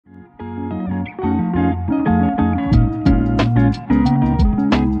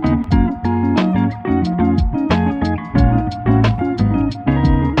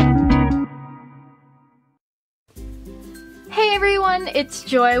it's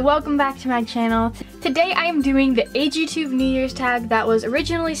Joy. Welcome back to my channel. Today I am doing the AGTube New Year's tag that was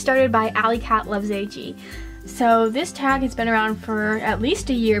originally started by Alley Cat Loves AG. So this tag has been around for at least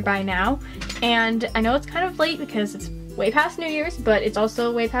a year by now, and I know it's kind of late because it's way past New Year's, but it's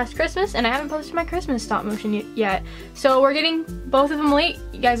also way past Christmas, and I haven't posted my Christmas stop motion yet. So we're getting both of them late.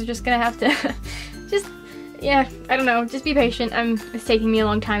 You guys are just gonna have to yeah, I don't know, just be patient. It's taking me a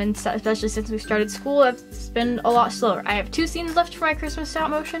long time, and especially since we started school, it's been a lot slower. I have 2 scenes left for my Christmas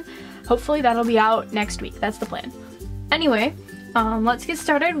stop motion. Hopefully that'll be out next week. That's the plan. Anyway, let's get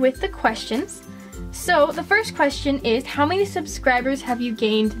started with the questions. So the first question is, how many subscribers have you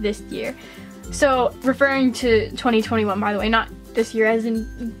gained this year? So referring to 2021, by the way, not this year as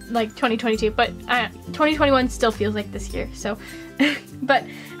in like 2022, but 2021 still feels like this year, so but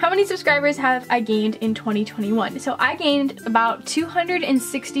how many subscribers have I gained in 2021? So I gained about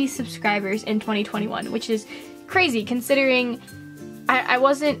 260 subscribers in 2021, which is crazy considering I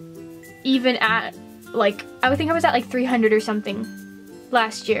wasn't even at, like, I think I was at like 300 or something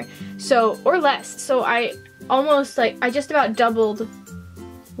last year, so, or less. So I almost, like, I just about doubled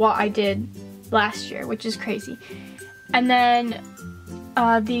what I did last year, which is crazy. And then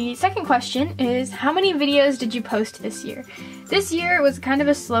the second question is, how many videos did you post this year? This year was kind of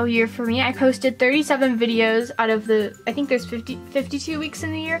a slow year for me. I posted 37 videos out of the, I think there's 52 weeks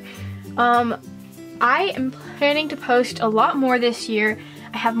in the year. I am planning to post a lot more this year.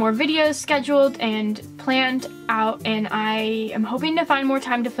 I have more videos scheduled and planned out, and I am hoping to find more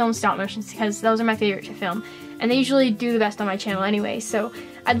time to film stop motions because those are my favorite to film, and they usually do the best on my channel anyway. So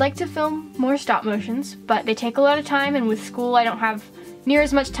I'd like to film more stop motions, but they take a lot of time, and with school I don't have near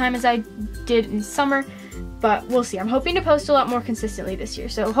as much time as I did in summer, but we'll see. I'm hoping to post a lot more consistently this year,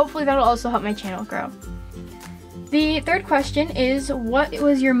 so hopefully that'll also help my channel grow. The third question is, what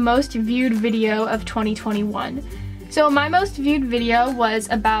was your most viewed video of 2021? So my most viewed video was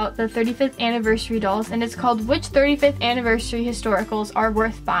about the 35th anniversary dolls, and it's called Which 35th Anniversary Historicals Are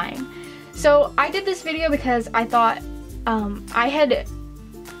Worth Buying? So I did this video because I thought I had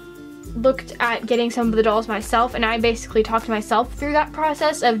looked at getting some of the dolls myself, and I basically talked myself through that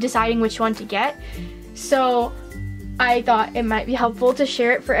process of deciding which one to get. So I thought it might be helpful to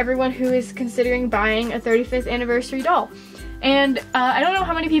share it for everyone who is considering buying a 35th anniversary doll. And I don't know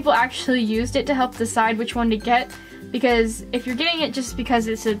how many people actually used it to help decide which one to get, because if you're getting it just because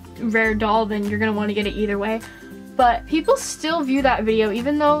it's a rare doll, then you're going to want to get it either way. But people still view that video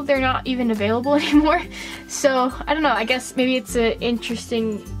even though they're not even available anymore. So I don't know, I guess maybe it's an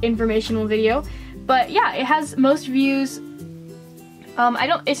interesting informational video. But yeah, it has most views.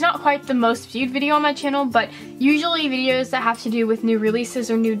 It's not quite the most viewed video on my channel, but usually videos that have to do with new releases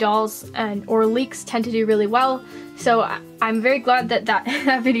or new dolls or leaks tend to do really well. So I'm very glad that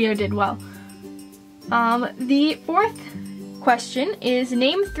that video did well. The fourth question is,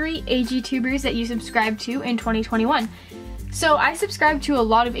 name 3 AGTubers that you subscribed to in 2021. So I subscribed to a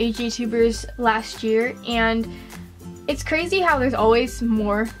lot of AGTubers last year, and it's crazy how there's always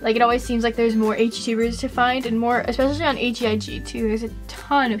more. Like, it always seems like there's more AGTubers to find, and more, especially on AGIG too. There's a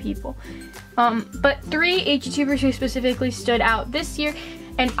ton of people. But 3 AGTubers who specifically stood out this year,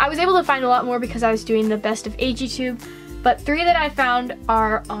 and I was able to find a lot more because I was doing the best of AGTube, but 3 that I found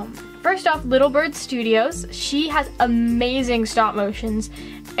are, first off, Little Bird Studios. She has amazing stop motions,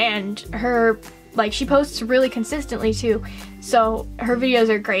 and her, like, she posts really consistently too, so her videos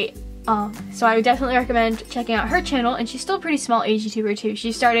are great. So I would definitely recommend checking out her channel, and she's still a pretty small AGTuber too.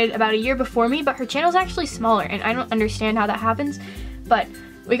 She started about a year before me, but her channel's actually smaller, and I don't understand how that happens, but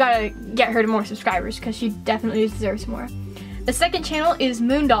we gotta get her to more subscribers because she definitely deserves more. The second channel is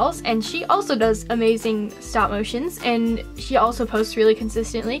Moon Dolls, and she also does amazing stop motions, and she also posts really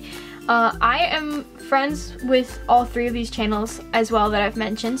consistently. I am friends with all 3 of these channels as well that I've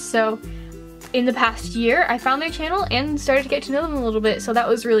mentioned, so in the past year I found their channel and started to get to know them a little bit, so that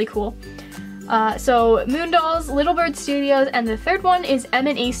was really cool. So Moon Dolls, Little Bird Studios, and the third one is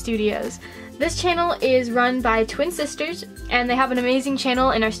M&A Studios. This channel is run by twin sisters, and they have an amazing channel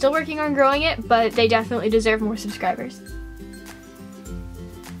and are still working on growing it, but they definitely deserve more subscribers.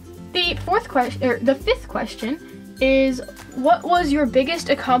 The fifth question is, what was your biggest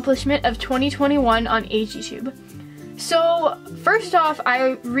accomplishment of 2021 on AGTube? So first off,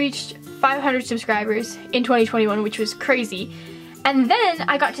 I reached 500 subscribers in 2021, which was crazy. And then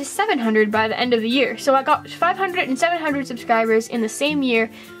I got to 700 by the end of the year. So I got 500 and 700 subscribers in the same year,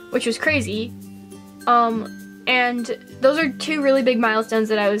 which was crazy. And those are 2 really big milestones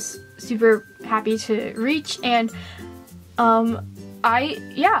that I was super happy to reach. And I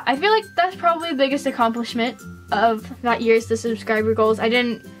feel like that's probably the biggest accomplishment of that year is the subscriber goals. I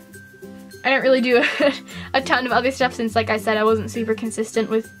didn't I didn't really do a ton of other stuff since, like I said, I wasn't super consistent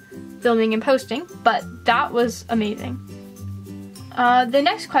with filming and posting, but that was amazing. The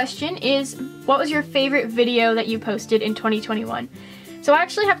next question is, what was your favorite video that you posted in 2021? So I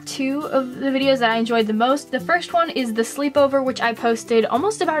actually have two of the videos that I enjoyed the most. The first one is the sleepover, which I posted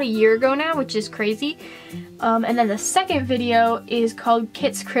almost about a year ago now, which is crazy. And then the second video is called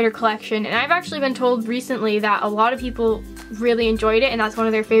Kit's Critter Collection, and I've actually been told recently that a lot of people really enjoyed it, and that's one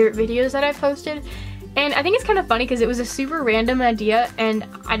of their favorite videos that I've posted. And I think it's kind of funny because it was a super random idea, and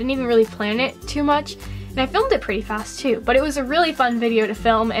I didn't even really plan it too much, and I filmed it pretty fast too. But it was a really fun video to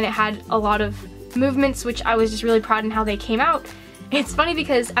film, and it had a lot of movements, which I was just really proud in how they came out. It's funny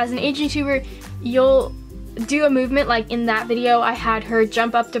because as an AGTuber, you'll do a movement, like in that video I had her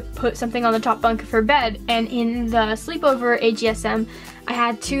jump up to put something on the top bunk of her bed, and in the sleepover AGSM I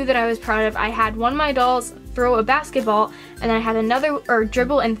had two that I was proud of. I had one of my dolls throw a basketball, and then I had another, or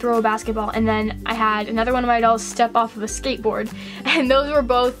dribble and throw a basketball, and then I had another one of my dolls step off of a skateboard, and those were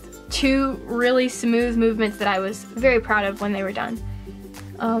both two really smooth movements that I was very proud of when they were done.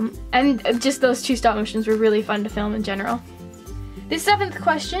 And just those two stop motions were really fun to film in general. The seventh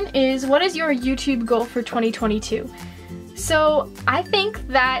question is, what is your YouTube goal for 2022? So I think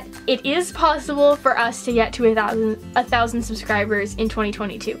that it is possible for us to get to a thousand subscribers in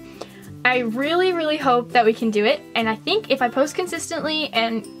 2022. I really hope that we can do it, and I think if I post consistently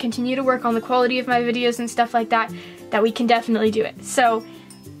and continue to work on the quality of my videos and stuff like that, that we can definitely do it. So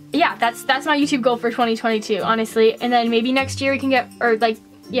yeah, that's my YouTube goal for 2022, honestly. And then maybe next year we can get, or like,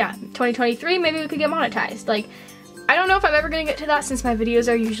 yeah, 2023, maybe we could get monetized. Like, I don't know if I'm ever gonna get to that since my videos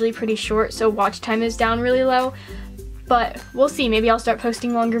are usually pretty short, so watch time is down really low. But we'll see, maybe I'll start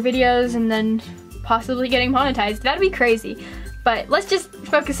posting longer videos and then possibly getting monetized. That'd be crazy. But let's just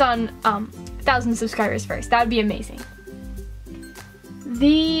focus on 1,000 subscribers first. That would be amazing.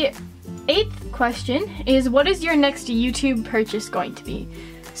 The eighth question is, what is your next YouTube purchase going to be?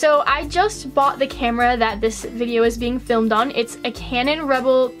 So I just bought the camera that this video is being filmed on. It's a Canon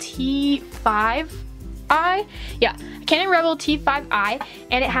Rebel T5i. Yeah, Canon Rebel T5i,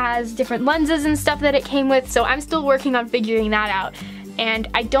 and it has different lenses and stuff that it came with, so I'm still working on figuring that out. And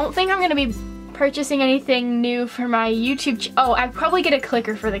I don't think I'm going to be purchasing anything new for my YouTube oh, I'd probably get a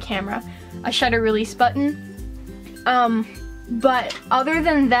clicker for the camera, a shutter release button. But other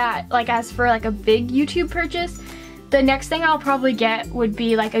than that, like as for like a big YouTube purchase, the next thing I'll probably get would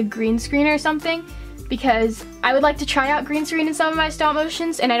be like a green screen or something, because I would like to try out green screen in some of my stop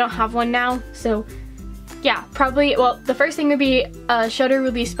motions, and I don't have one now, so yeah, probably, well, the first thing would be a shutter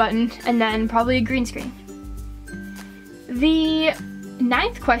release button, and then probably a green screen. The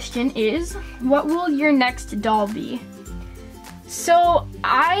ninth question is, what will your next doll be? So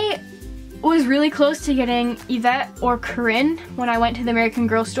I was really close to getting Yvette or Corinne when I went to the American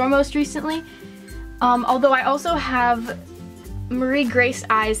Girl store most recently. Although I also have Marie Grace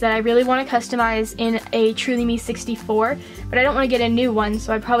eyes that I really want to customize in a Truly Me 64, but I don't want to get a new one,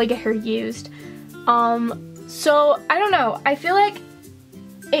 so I'd probably get her used. So I don't know, I feel like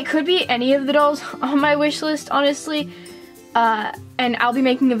it could be any of the dolls on my wish list, honestly, and I'll be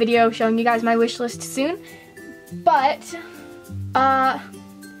making a video showing you guys my wish list soon, but,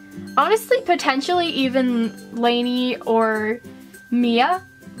 honestly, potentially even Lainey or Mia,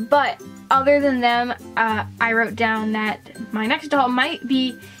 but other than them, I wrote down that my next doll might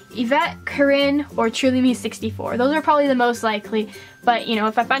be Yvette, Corinne, or Truly Me 64. Those are probably the most likely, but you know,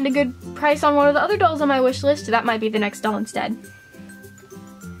 if I find a good price on one of the other dolls on my wish list, that might be the next doll instead.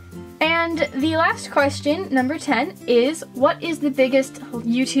 And the last question, number 10, is, what is the biggest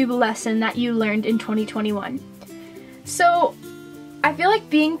YouTube lesson that you learned in 2021? So I feel like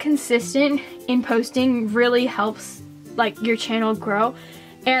being consistent in posting really helps like your channel grow.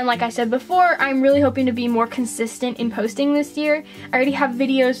 And like I said before, I'm really hoping to be more consistent in posting this year. I already have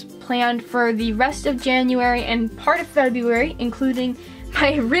videos planned for the rest of January and part of February, including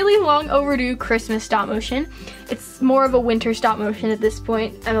my really long overdue Christmas stop motion. It's more of a winter stop motion at this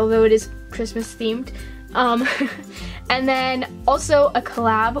point, and although it is Christmas themed. And then also a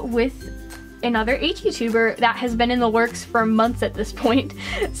collab with another AGTuber that has been in the works for months at this point.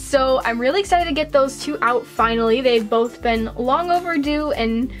 So I'm really excited to get those two out finally. They've both been long overdue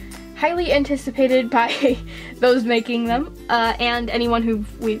and highly anticipated by those making them and anyone who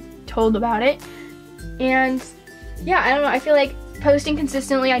we've told about it. And yeah, I don't know, I feel like posting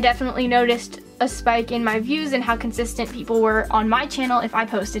consistently, I definitely noticed a spike in my views and how consistent people were on my channel if I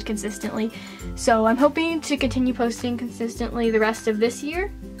posted consistently. So I'm hoping to continue posting consistently the rest of this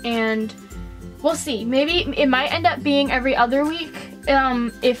year, and we'll see. Maybe it might end up being every other week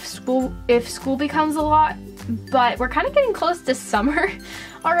if school becomes a lot but we're kind of getting close to summer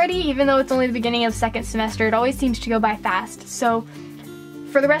already, even though it's only the beginning of second semester. It always seems to go by fast. So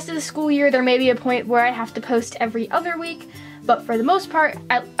for the rest of the school year, there may be a point where I have to post every other week, but for the most part,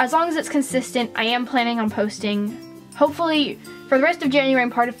 as long as it's consistent, I am planning on posting. Hopefully for the rest of January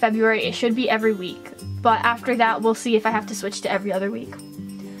and part of February, it should be every week. But after that, we'll see if I have to switch to every other week.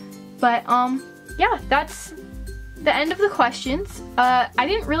 But yeah, that's the end of the questions. I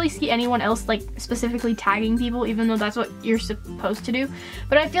didn't really see anyone else like specifically tagging people, even though that's what you're supposed to do.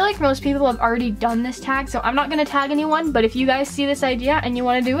 But I feel like most people have already done this tag, so I'm not gonna tag anyone, but if you guys see this idea and you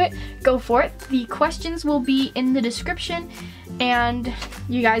wanna do it, go for it. The questions will be in the description, and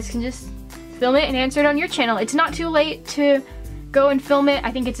you guys can just film it and answer it on your channel. It's not too late to go and film it.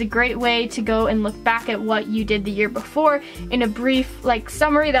 I think it's a great way to go and look back at what you did the year before in a brief like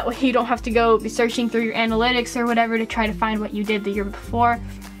summary. That way you don't have to go be searching through your analytics or whatever to try to find what you did the year before.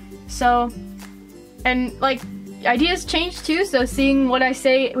 So, and like ideas change too, so seeing what I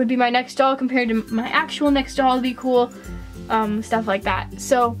say would be my next doll compared to my actual next doll would be cool, stuff like that.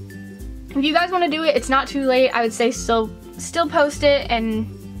 So if you guys want to do it, it's not too late. I would say still post it, and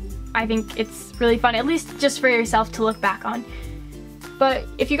I think it's really fun, at least just for yourself to look back on. But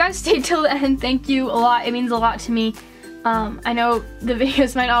if you guys stayed till the end, thank you a lot. It means a lot to me. I know the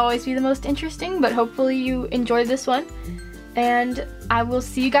videos might not always be the most interesting, but hopefully you enjoyed this one. And I will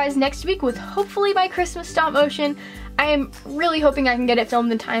see you guys next week with hopefully my Christmas stop motion. I am really hoping I can get it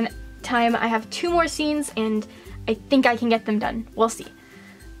filmed in time. I have 2 more scenes and I think I can get them done. We'll see.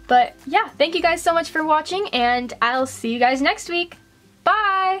 But yeah, thank you guys so much for watching, and I'll see you guys next week.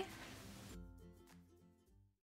 Bye!